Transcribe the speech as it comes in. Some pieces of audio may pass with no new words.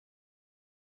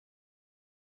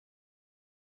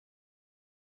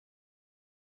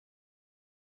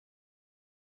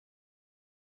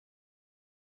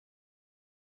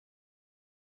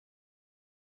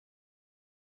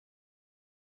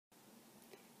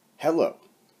Hello.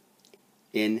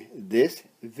 In this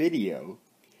video,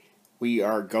 we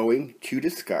are going to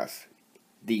discuss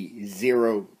the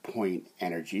 0 point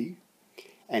energy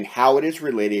and how it is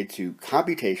related to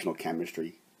computational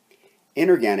chemistry,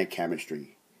 inorganic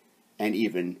chemistry, and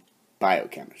even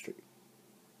biochemistry.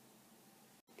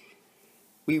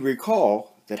 We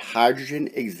recall that hydrogen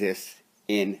exists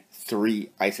in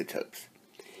 3 isotopes,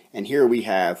 and here we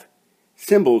have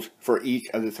symbols for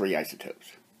each of the 3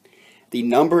 isotopes. The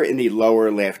number in the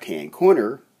lower left-hand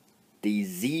corner, the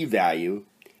Z value,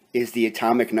 is the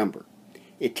atomic number.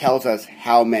 It tells us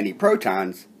how many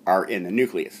protons are in the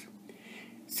nucleus.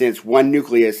 Since one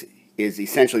nucleus is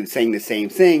essentially saying the same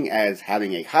thing as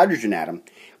having a hydrogen atom,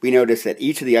 we notice that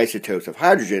each of the isotopes of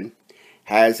hydrogen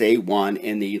has a 1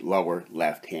 in the lower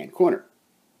left-hand corner.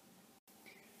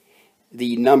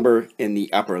 The number in the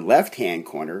upper left-hand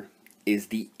corner is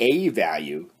the A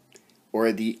value,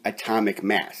 or the atomic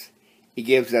mass. It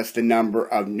gives us the number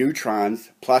of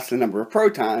neutrons plus the number of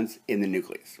protons in the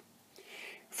nucleus.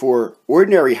 For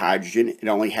ordinary hydrogen, it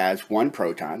only has 1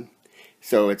 proton,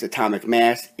 so its atomic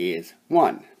mass is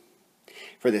 1.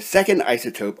 For the second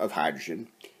isotope of hydrogen,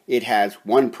 it has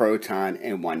 1 proton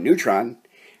and 1 neutron,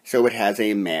 so it has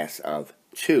a mass of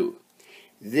 2.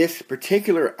 This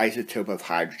particular isotope of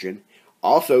hydrogen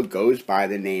also goes by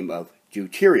the name of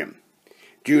deuterium.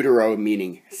 Deutero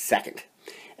meaning second.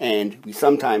 And we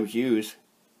sometimes use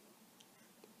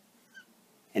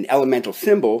an elemental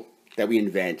symbol that we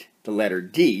invent, the letter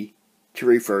D, to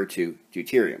refer to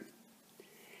deuterium.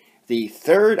 The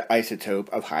third isotope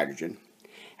of hydrogen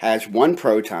has 1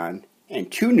 proton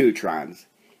and 2 neutrons,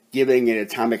 giving an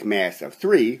atomic mass of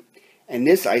 3, and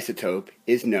this isotope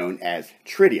is known as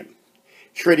tritium.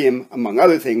 Tritium, among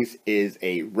other things, is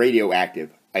a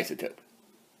radioactive isotope.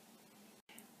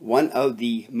 One of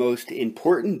the most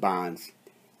important bonds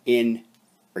in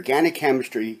organic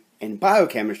chemistry and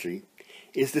biochemistry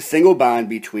is the single bond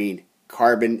between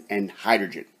carbon and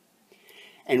hydrogen.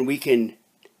 And we can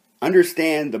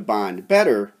understand the bond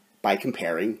better by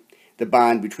comparing the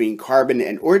bond between carbon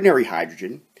and ordinary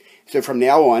hydrogen. So from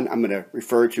now on, I'm going to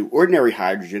refer to ordinary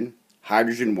hydrogen,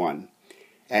 hydrogen 1,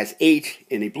 as H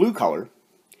in a blue color,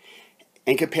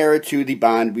 and compare it to the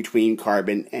bond between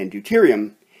carbon and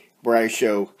deuterium, where I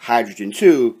show hydrogen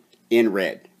 2 in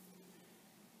red.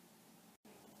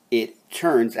 It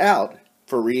turns out,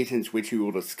 for reasons which we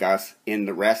will discuss in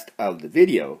the rest of the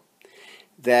video,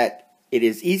 that it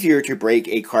is easier to break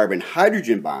a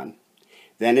carbon-hydrogen bond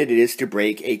than it is to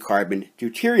break a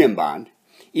carbon-deuterium bond,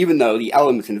 even though the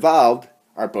elements involved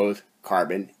are both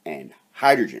carbon and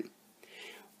hydrogen.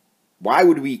 Why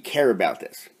would we care about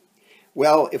this?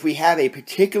 Well, if we have a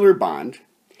particular bond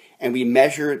and we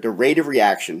measure the rate of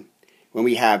reaction when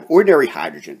we have ordinary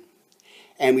hydrogen,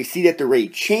 and we see that the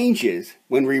rate changes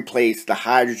when we replace the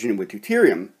hydrogen with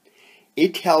deuterium,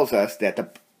 it tells us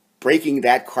that breaking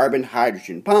that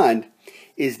carbon-hydrogen bond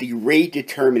is the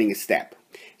rate-determining step.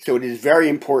 So it is very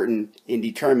important in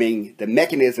determining the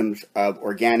mechanisms of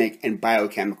organic and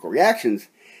biochemical reactions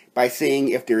by seeing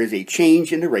if there is a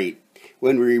change in the rate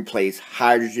when we replace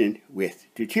hydrogen with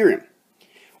deuterium.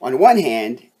 On one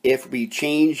hand, if we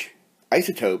change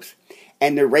isotopes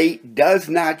and the rate does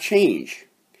not change,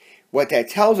 what that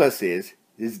tells us is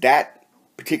that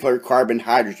particular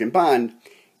carbon-hydrogen bond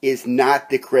is not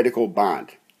the critical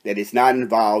bond, that is not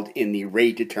involved in the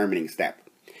rate-determining step.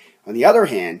 On the other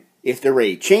hand, if the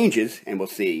rate changes, and we'll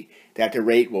see that the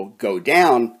rate will go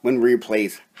down when we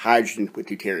replace hydrogen with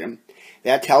deuterium,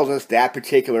 that tells us that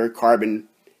particular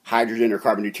carbon-hydrogen or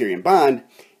carbon-deuterium bond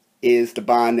is the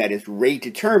bond that is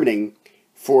rate-determining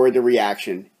for the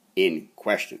reaction in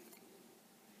question.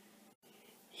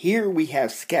 Here we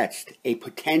have sketched a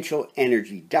potential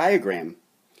energy diagram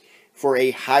for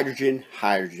a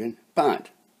hydrogen-hydrogen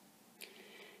bond.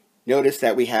 Notice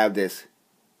that we have this,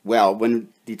 well, when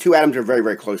the 2 atoms are very,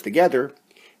 very close together,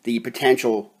 the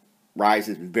potential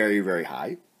rises very, very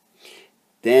high.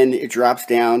 Then it drops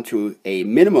down to a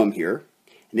minimum here,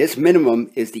 and this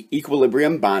minimum is the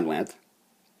equilibrium bond length.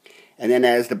 And then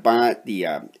as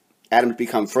the atoms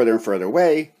become further and further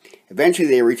away, eventually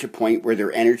they reach a point where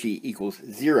their energy equals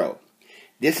 0.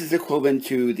 This is equivalent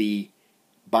to the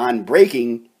bond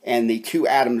breaking and the 2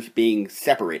 atoms being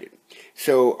separated.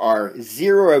 So our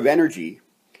 0 of energy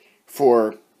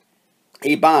for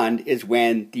a bond is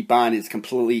when the bond is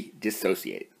completely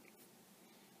dissociated.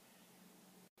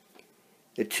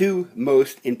 The 2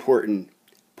 most important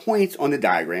points on the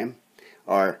diagram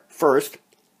are, first,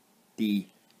 the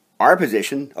R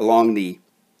position along the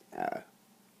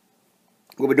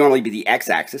what would normally be the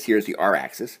x-axis. Here's the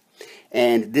r-axis.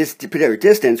 And this particular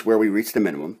distance where we reach the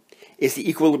minimum is the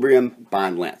equilibrium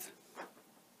bond length.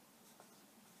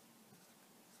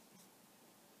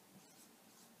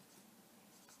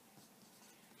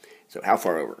 So how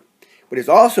far over? What is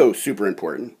also super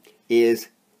important is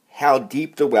how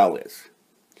deep the well is.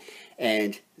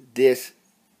 And this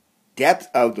depth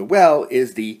of the well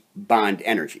is the bond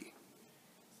energy.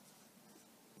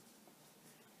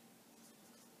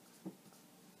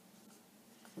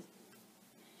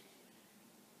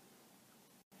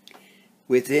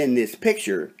 Within this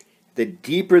picture, the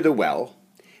deeper the well,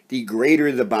 the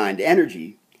greater the bond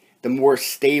energy, the more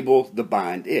stable the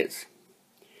bond is.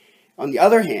 On the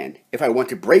other hand, if I want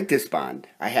to break this bond,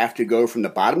 I have to go from the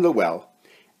bottom of the well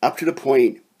up to the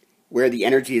point where the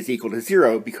energy is equal to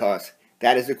 0, because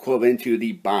that is equivalent to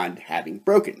the bond having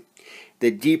broken. The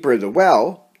deeper the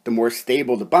well, the more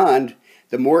stable the bond,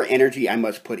 the more energy I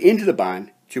must put into the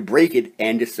bond to break it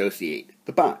and dissociate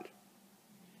the bond.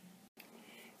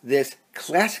 This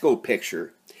classical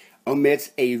picture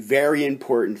omits a very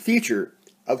important feature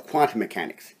of quantum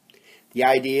mechanics. The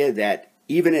idea that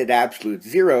even at absolute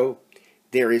 0,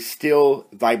 there is still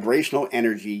vibrational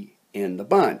energy in the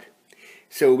bond.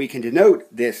 So we can denote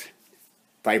this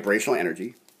vibrational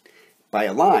energy by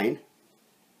a line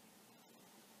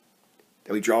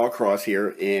that we draw across here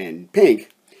in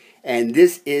pink, and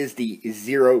this is the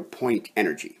 0 point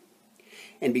energy.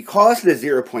 And because of the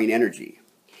 0 point energy,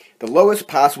 the lowest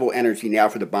possible energy now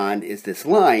for the bond is this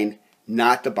line,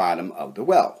 not the bottom of the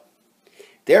well.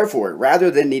 Therefore,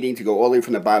 rather than needing to go all the way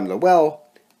from the bottom of the well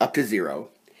up to 0,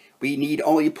 we need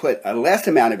only put a less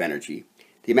amount of energy,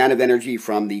 the amount of energy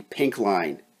from the pink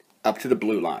line up to the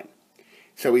blue line.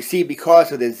 So we see,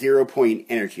 because of the 0 point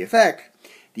energy effect,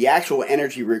 the actual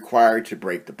energy required to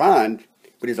break the bond,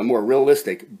 which is a more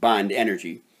realistic bond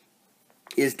energy,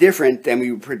 is different than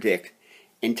we would predict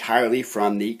entirely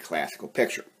from the classical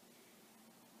picture.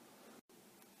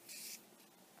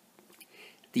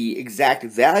 The exact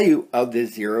value of the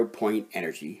 0 point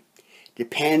energy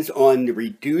depends on the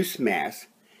reduced mass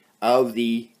of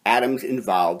the atoms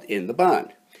involved in the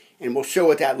bond. And we'll show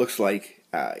what that looks like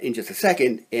in just a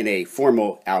second in a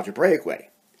formal algebraic way.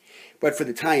 But for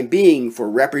the time being, for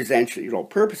representational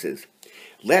purposes,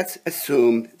 let's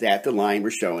assume that the line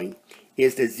we're showing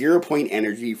is the 0 point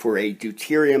energy for a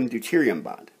deuterium-deuterium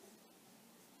bond.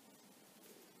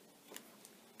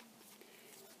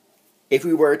 If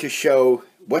we were to show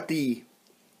what the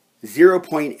 0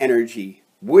 point energy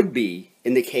would be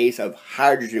in the case of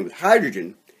hydrogen with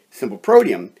hydrogen, simple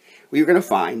protium, we are going to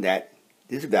find that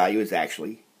this value is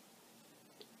actually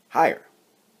higher.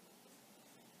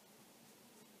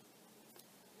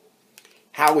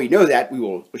 How we know that we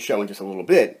will show in just a little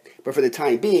bit, but for the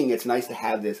time being, it's nice to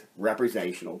have this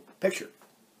representational picture.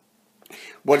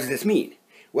 What does this mean?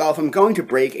 Well, if I'm going to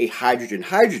break a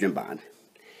hydrogen-hydrogen bond,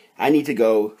 I need to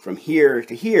go from here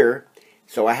to here,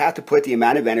 so I have to put the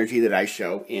amount of energy that I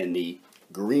show in the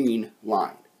green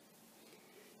line.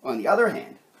 On the other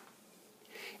hand,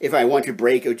 if I want to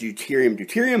break a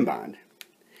deuterium-deuterium bond,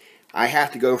 I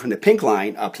have to go from the pink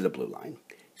line up to the blue line.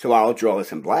 So I'll draw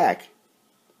this in black.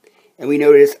 And we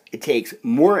notice it takes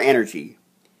more energy,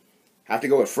 have to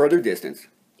go a further distance,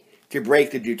 to break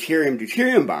the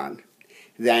deuterium-deuterium bond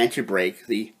than to break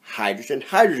the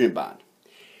hydrogen-hydrogen bond.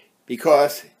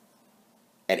 Because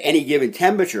at any given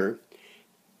temperature,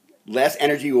 less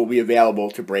energy will be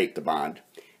available to break the bond.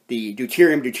 The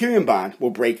deuterium-deuterium bond will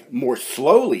break more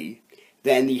slowly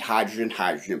than the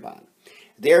hydrogen-hydrogen bond.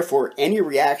 Therefore, any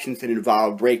reactions that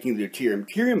involve breaking the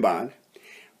deuterium-deuterium bond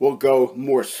will go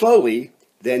more slowly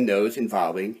than those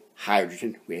involving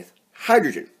hydrogen with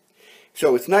hydrogen.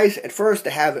 So it's nice at first to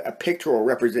have a pictorial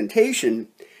representation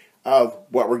of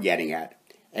what we're getting at.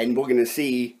 And we're going to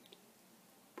see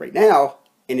right now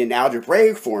in an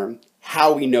algebraic form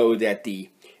how we know that the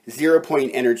 0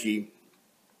 point energy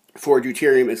for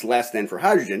deuterium is less than for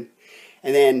hydrogen,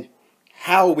 and then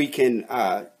how we can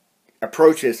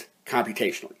approach this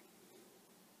computationally.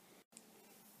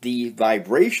 The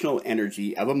vibrational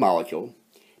energy of a molecule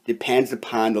depends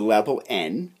upon the level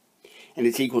n, and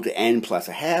it's equal to n plus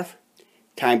a half,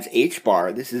 times h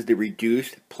bar, this is the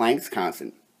reduced Planck's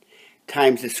constant,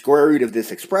 times the square root of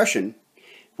this expression,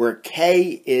 where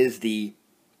k is the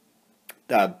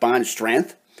bond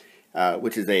strength,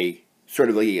 which is a sort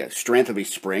of a strength of a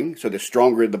spring, so the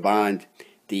stronger the bond,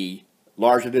 the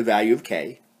larger the value of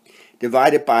k,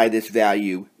 divided by this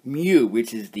value mu,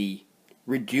 which is the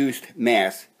reduced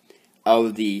mass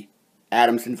of the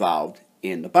atoms involved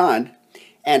in the bond.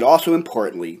 And also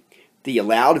importantly, the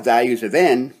allowed values of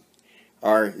n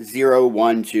are 0,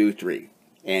 1, 2, 3,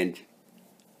 and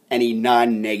any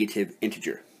non-negative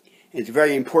integer. And it's a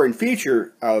very important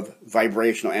feature of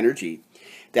vibrational energy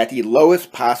that the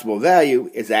lowest possible value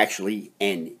is actually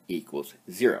n equals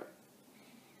 0.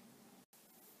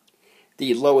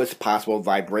 The lowest possible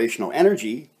vibrational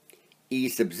energy E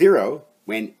sub 0,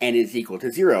 when n is equal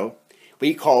to 0,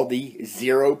 we call the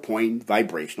 0-point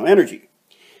vibrational energy.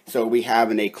 So we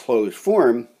have in a closed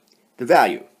form the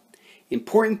value.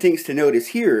 Important things to notice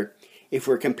here, if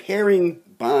we're comparing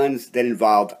bonds that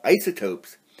involve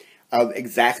isotopes of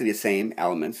exactly the same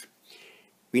elements,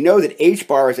 we know that h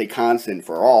bar is a constant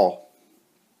for all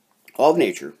of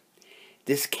nature.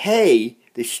 This K,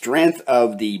 the strength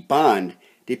of the bond,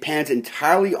 depends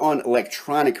entirely on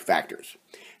electronic factors.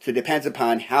 So it depends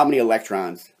upon how many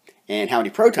electrons and how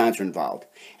many protons are involved.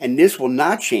 And this will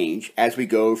not change as we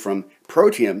go from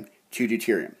protium to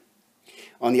deuterium.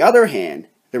 On the other hand,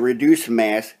 the reduced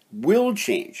mass will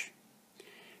change.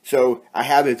 So I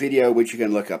have a video which you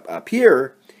can look up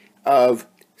here of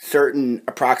certain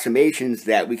approximations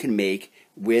that we can make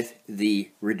with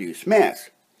the reduced mass.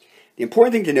 The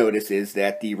important thing to notice is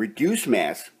that the reduced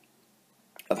mass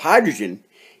of hydrogen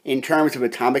in terms of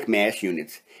atomic mass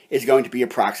units is going to be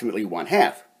approximately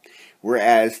 1/2,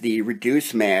 whereas the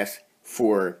reduced mass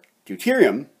for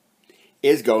deuterium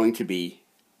is going to be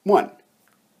 1.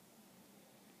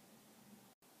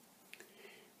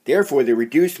 Therefore, the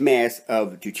reduced mass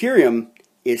of deuterium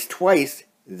is twice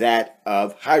that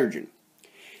of hydrogen.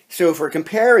 So if we're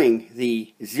comparing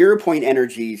the 0-point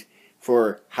energies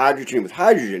for hydrogen with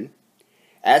hydrogen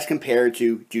as compared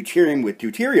to deuterium with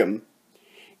deuterium,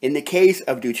 in the case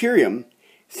of deuterium,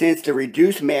 since the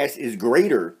reduced mass is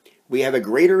greater, we have a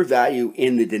greater value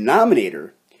in the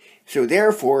denominator, so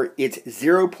therefore its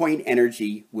 0-point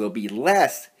energy will be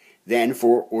less than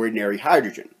for ordinary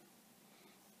hydrogen.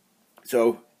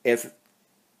 So if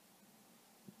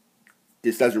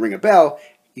this doesn't ring a bell,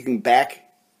 you can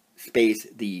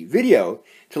backspace the video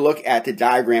to look at the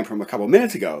diagram from a couple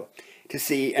minutes ago to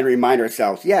see and remind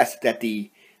ourselves, yes, that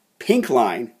the pink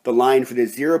line, the line for the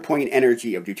 0-point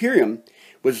energy of deuterium,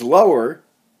 was lower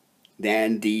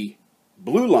than the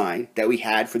blue line that we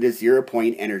had for the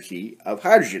 0-point energy of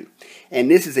hydrogen. And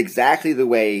this is exactly the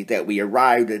way that we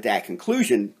arrived at that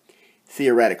conclusion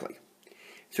theoretically.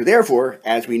 So therefore,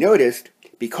 as we noticed,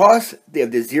 because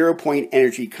of the 0-point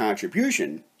energy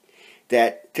contribution,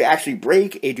 that to actually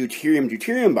break a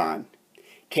deuterium-deuterium bond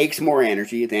takes more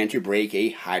energy than to break a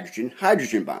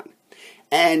hydrogen-hydrogen bond.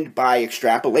 And by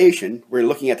extrapolation, we're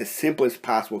looking at the simplest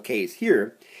possible case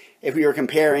here. If we were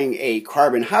comparing a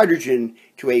carbon-hydrogen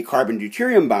to a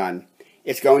carbon-deuterium bond,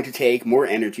 it's going to take more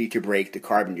energy to break the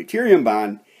carbon-deuterium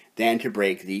bond than to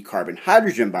break the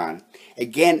carbon-hydrogen bond.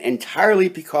 Again, entirely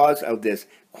because of this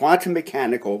quantum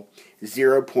mechanical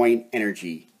 0-point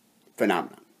energy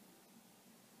phenomenon.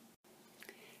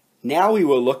 Now we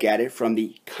will look at it from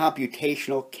the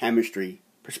computational chemistry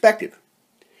perspective.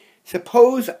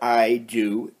 Suppose I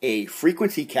do a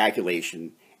frequency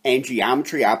calculation and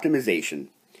geometry optimization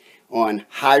on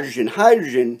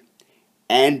hydrogen-hydrogen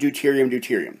and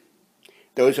deuterium-deuterium.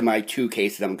 Those are my two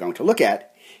cases I'm going to look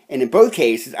at. And in both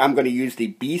cases, I'm going to use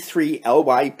the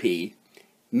B3LYP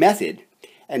method,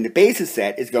 and the basis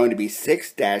set is going to be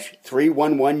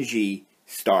 6-311G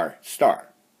 ***.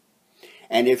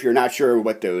 And if you're not sure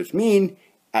what those mean,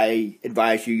 I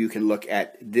advise you can look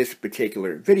at this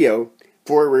particular video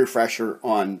for a refresher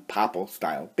on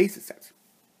Poppel-style basis sets.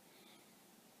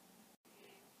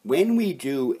 When we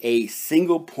do a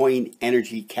single-point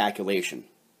energy calculation,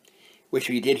 which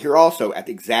we did here also at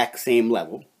the exact same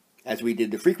level as we did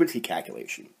the frequency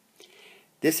calculation,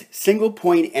 this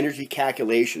single-point energy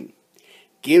calculation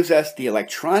gives us the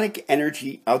electronic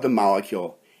energy of the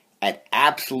molecule at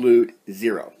absolute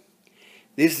 0.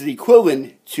 This is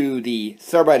equivalent to the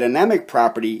thermodynamic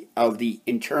property of the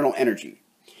internal energy.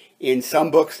 In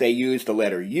some books they use the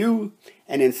letter U,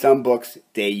 and in some books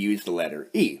they use the letter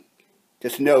E.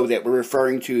 Just know that we're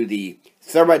referring to the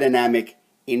thermodynamic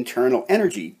internal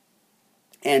energy,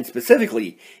 and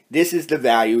specifically, this is the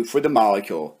value for the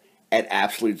molecule at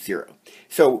absolute 0.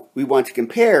 So we want to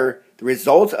compare the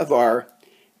results of our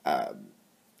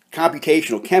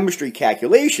computational chemistry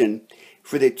calculation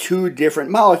for the two different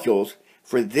molecules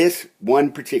for this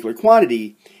one particular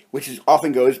quantity, which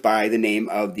often goes by the name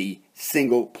of the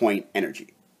single point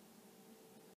energy.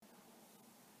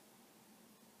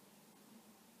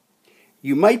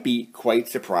 You might be quite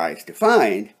surprised to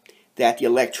find that the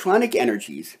electronic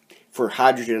energies for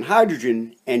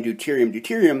hydrogen-hydrogen and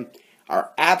deuterium-deuterium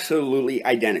are absolutely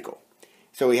identical.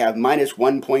 So we have minus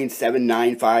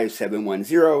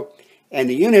 1.795710, and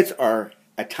the units are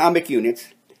atomic units,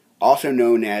 also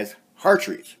known as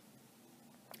Hartrees.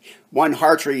 One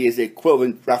Hartree is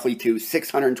equivalent roughly to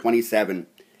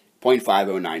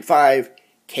 627.5095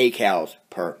 kcals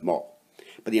per mole.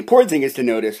 But the important thing is to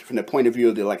notice, from the point of view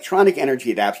of the electronic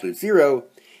energy at absolute 0,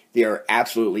 they are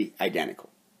absolutely identical.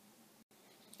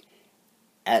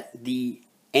 At the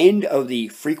end of the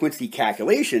frequency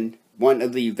calculation, one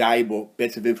of the valuable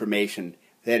bits of information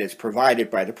that is provided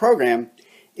by the program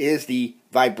is the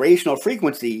vibrational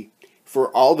frequency for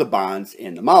all the bonds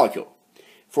in the molecule.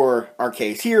 For our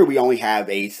case here, we only have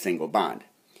a single bond.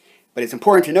 But it's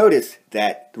important to notice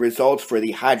that the results for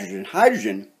the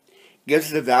hydrogen-hydrogen gives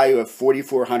us a value of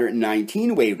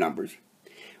 4,419 wave numbers,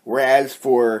 whereas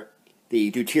for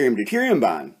the deuterium-deuterium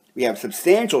bond, we have a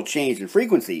substantial change in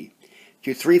frequency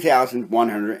to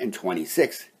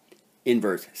 3,126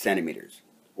 inverse centimeters,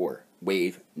 or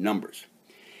wave numbers.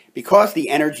 Because the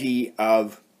energy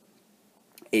of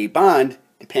a bond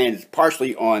depends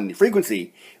partially on the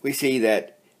frequency, we see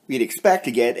that we'd expect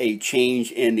to get a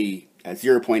change in the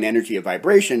zero-point energy of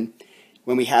vibration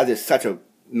when we have such a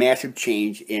massive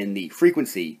change in the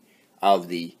frequency of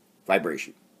the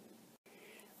vibration.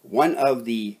 One of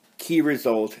the key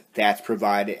results that's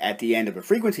provided at the end of a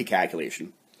frequency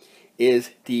calculation is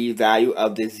the value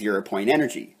of the zero-point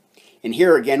energy. And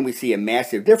here again we see a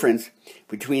massive difference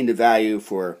between the value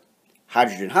for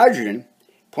hydrogen-hydrogen,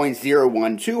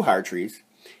 0.012 hartrees,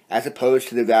 as opposed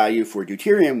to the value for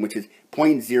deuterium, which is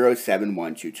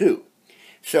 0.07122.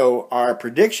 So our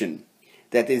prediction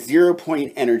that the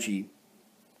zero-point energy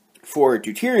for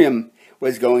deuterium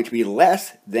was going to be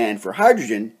less than for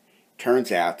hydrogen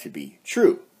turns out to be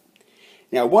true.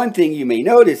 Now, one thing you may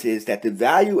notice is that the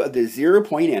value of the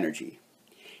zero-point energy,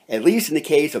 at least in the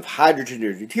case of hydrogen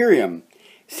or deuterium,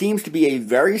 seems to be a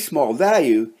very small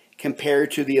value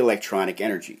compared to the electronic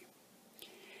energy.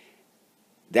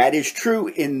 That is true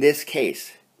in this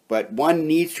case, but one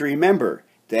needs to remember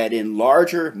that in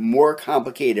larger, more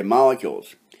complicated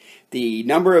molecules, the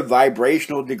number of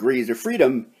vibrational degrees of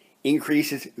freedom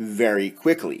increases very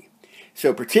quickly.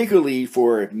 So particularly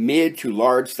for mid to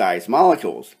large size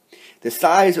molecules, the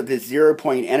size of the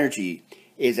zero-point energy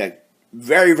is a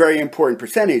very, very important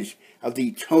percentage of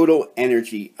the total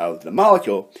energy of the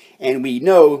molecule. And we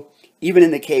know, even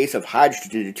in the case of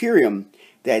hydrogen and deuterium,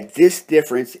 that this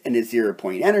difference in the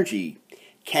zero-point energy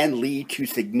can lead to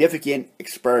significant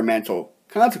experimental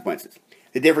consequences.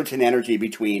 The difference in energy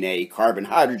between a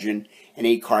carbon-hydrogen and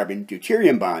a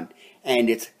carbon-deuterium bond and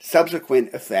its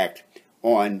subsequent effect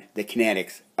on the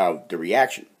kinetics of the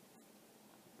reaction.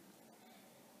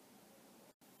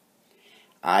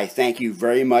 I thank you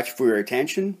very much for your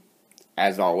attention.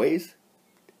 As always,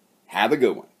 have a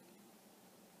good one.